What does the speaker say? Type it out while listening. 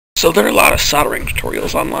So there are a lot of soldering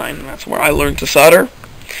tutorials online, and that's where I learned to solder.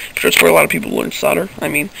 I'm sure it's where a lot of people learn to solder. I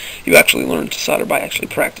mean, you actually learn to solder by actually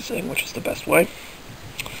practicing, which is the best way.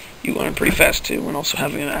 You learn pretty fast too, and also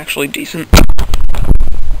having an actually decent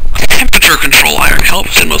temperature control iron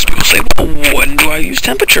helps. And most people say, well, when do I use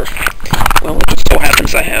temperature? Well, it just so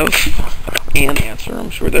happens I have an answer.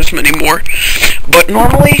 I'm sure there's many more. But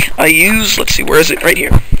normally I use, let's see, where is it? Right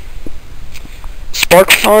here.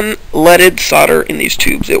 SparkFun leaded solder in these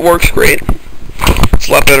tubes. It works great. It's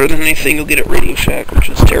a lot better than anything you'll get at Radio Shack, which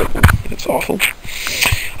is terrible. It's awful.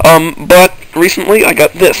 But recently I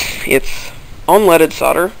got this. It's unleaded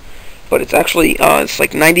solder, but it's actually it's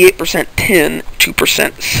like 98% tin,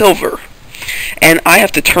 2% silver. And I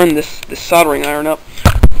have to turn this soldering iron up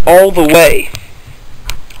all the way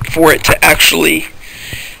for it to actually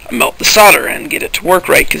melt the solder and get it to work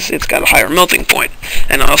right, because it's got a higher melting point.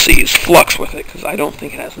 And I also use flux with it, because I don't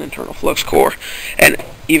think it has an internal flux core. And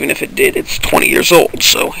even if it did, it's 20 years old,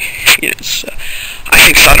 so it's, I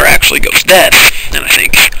think solder actually goes dead. And I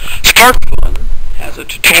think SparkFun has a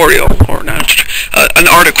tutorial, or not, an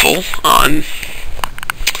article on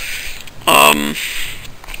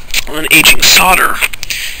aging solder.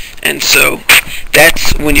 And so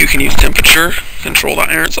that's when you can use temperature controlled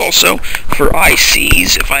irons also for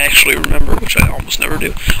ICs, if I actually remember, which I almost never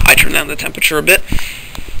do. I turn down the temperature a bit.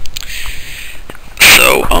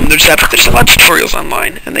 So there's that, but there's a lot of tutorials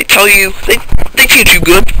online, and they tell you, they teach you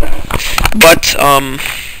good, but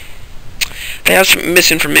they have some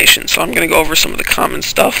misinformation. So I'm going to go over some of the common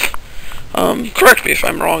stuff. Correct me if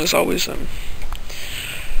I'm wrong, as always. I'm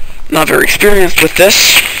not very experienced with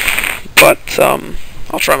this, but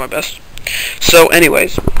I'll try my best. So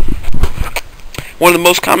anyways, one of the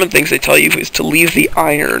most common things they tell you is to leave the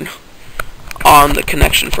iron on the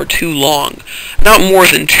connection for too long. Not more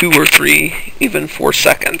than 2 or 3, even 4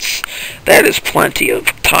 seconds. That is plenty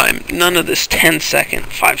of time. None of this 10-second,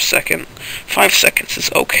 5-second. 5 seconds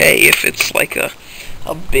is okay if it's like a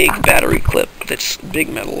big battery clip that's big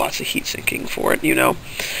metal, lots of heat sinking for it,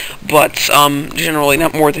 But generally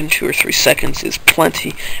not more than 2 or 3 seconds is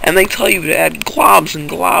plenty. And they tell you to add globs and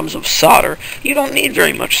globs of solder. You don't need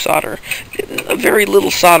very much solder. A very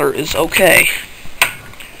little solder is okay.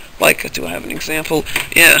 Like, do I have an example?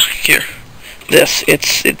 Yeah, here. This,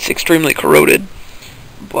 it's extremely corroded,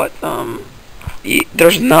 but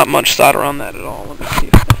there's not much solder on that at all. Let me see.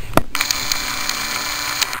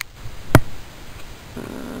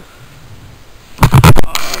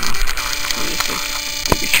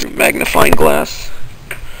 Maybe through magnifying glass.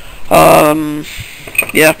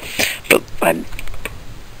 Yeah, but I'd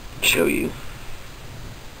show you.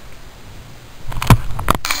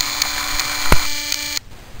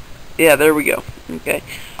 Yeah, there we go. Okay.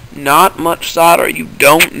 Not much solder. You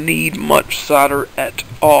don't need much solder at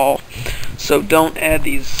all. So don't add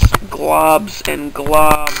these globs and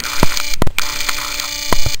globs.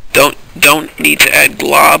 Don't need to add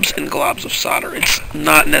globs and globs of solder. It's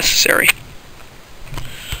not necessary.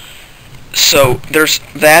 So there's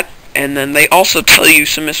that, and then they also tell you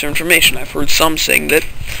some misinformation. I've heard some saying that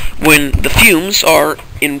when the fumes are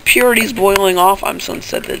impurities boiling off, some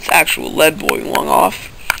said that it's actual lead boiling off.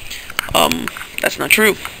 That's not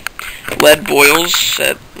true. Lead boils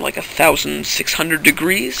at like 1,600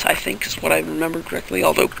 degrees, I think is what I remember correctly,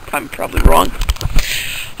 although I'm probably wrong.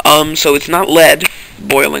 So it's not lead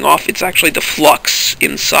boiling off, it's actually the flux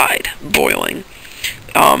inside boiling.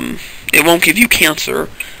 It won't give you cancer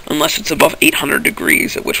unless it's above 800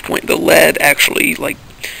 degrees, at which point the lead actually,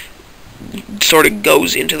 sort of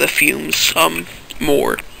goes into the fumes,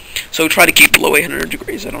 more. So try to keep below 800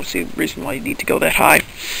 degrees. I don't see a reason why you need to go that high.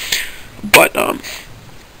 But,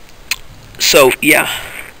 so, yeah.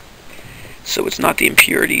 So it's not the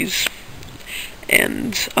impurities.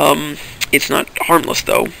 And, it's not harmless,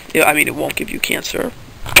 though. I mean, it won't give you cancer,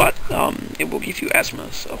 but, it will give you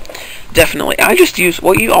asthma, so definitely. I just use,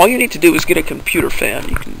 all you need to do is get a computer fan.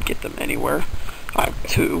 You can get them anywhere. I have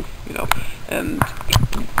 2, and,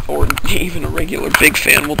 or even a regular big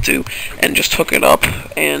fan will do, and just hook it up,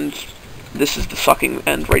 and this is the sucking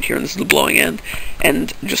end right here, and this is the blowing end,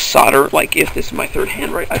 and just solder. Like, if this is my third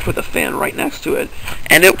hand, right, I put the fan right next to it,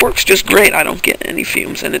 and it works just great. I don't get any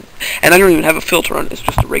fumes, and I don't even have a filter on it. It's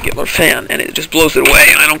just a regular fan, and it just blows it away,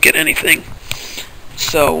 and I don't get anything.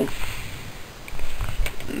 So,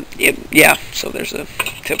 yeah, so there's a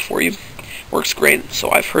tip for you. Works great, so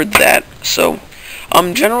I've heard that. So,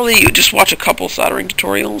 generally, you just watch a couple soldering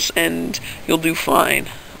tutorials, and you'll do fine,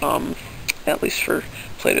 at least for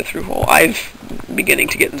plated through hole. I'm beginning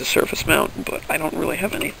to get into surface mount, but I don't really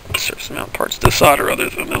have any surface mount parts to solder other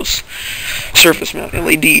than those surface mount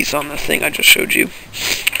LEDs on the thing I just showed you.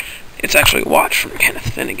 It's actually a watch from Kenneth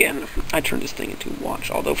Finnegan. I turned this thing into a watch,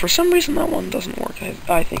 although for some reason that one doesn't work.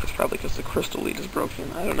 I think it's probably because the crystal lead is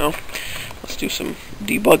broken. I don't know. Let's do some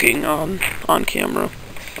debugging on camera.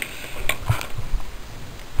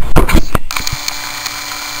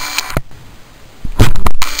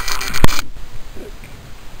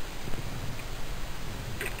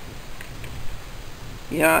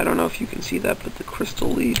 Yeah, I don't know if you can see that, but the crystal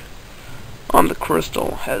lead on the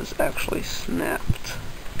crystal has actually snapped.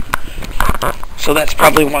 So that's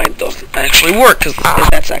probably why it doesn't actually work, because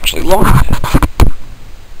that's actually long.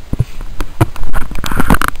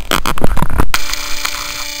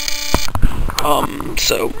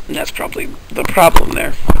 So that's probably the problem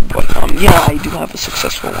there. But, yeah, I do have a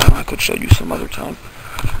successful one. I could show you some other time.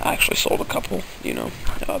 I actually sold a couple, you know,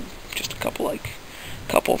 just a couple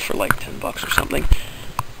for like $10 or something.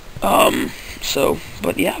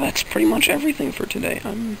 But yeah, that's pretty much everything for today.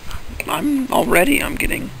 I'm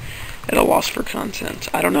getting at a loss for content.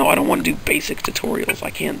 I don't know, I don't want to do basic tutorials. I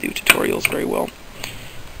can't do tutorials very well.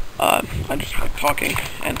 I just like talking,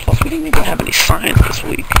 and plus we didn't even have any science this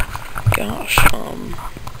week. Gosh,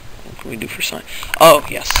 what can we do for science? Oh,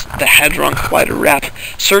 yes, the Hadron Collider wrap.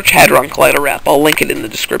 Search Hadron Collider wrap. I'll link it in the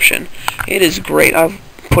description. It is great. I've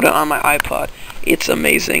put it on my iPod. It's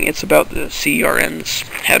amazing. It's about the CERN's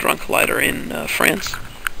Hadron Collider in France.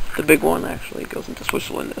 The big one, actually, goes into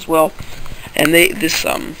Switzerland as well. And this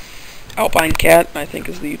Alpine Cat, I think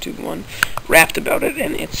is the YouTube one, rapped about it,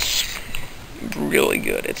 and it's really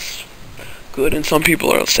good. It's good, and some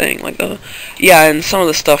people are saying, like, yeah, and some of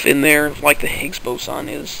the stuff in there, like the Higgs boson,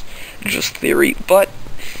 is just theory, but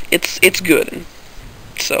it's good. And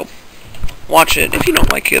so, watch it. If you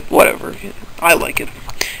don't like it, whatever. I like it.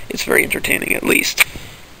 It's very entertaining, at least.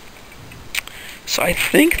 So I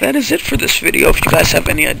think that is it for this video. If you guys have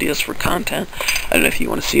any ideas for content, I don't know if you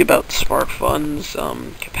want to see about SparkFun's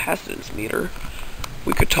capacitance meter,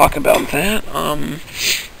 we could talk about that.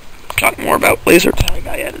 Talk more about laser tag.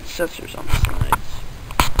 I added sensors on the slides.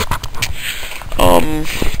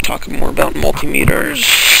 Talk more about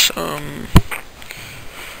multimeters.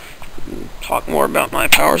 Talk more about my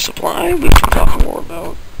power supply. We can talk more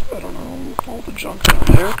about, I don't know, all the junk down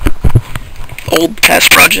there. Old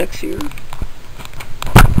past projects here.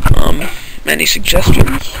 Any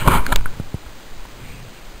suggestions?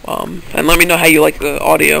 And let me know how you like the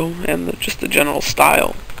audio and just the general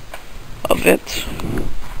style of it.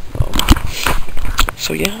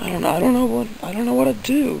 So yeah, I don't know what to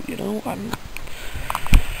do. You know,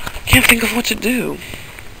 can't think of what to do.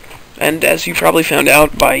 And as you probably found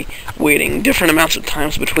out by waiting different amounts of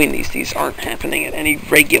times between these aren't happening at any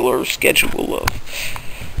regular schedule of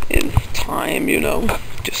in time. You know,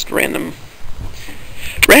 just random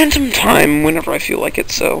time whenever I feel like it.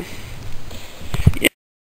 So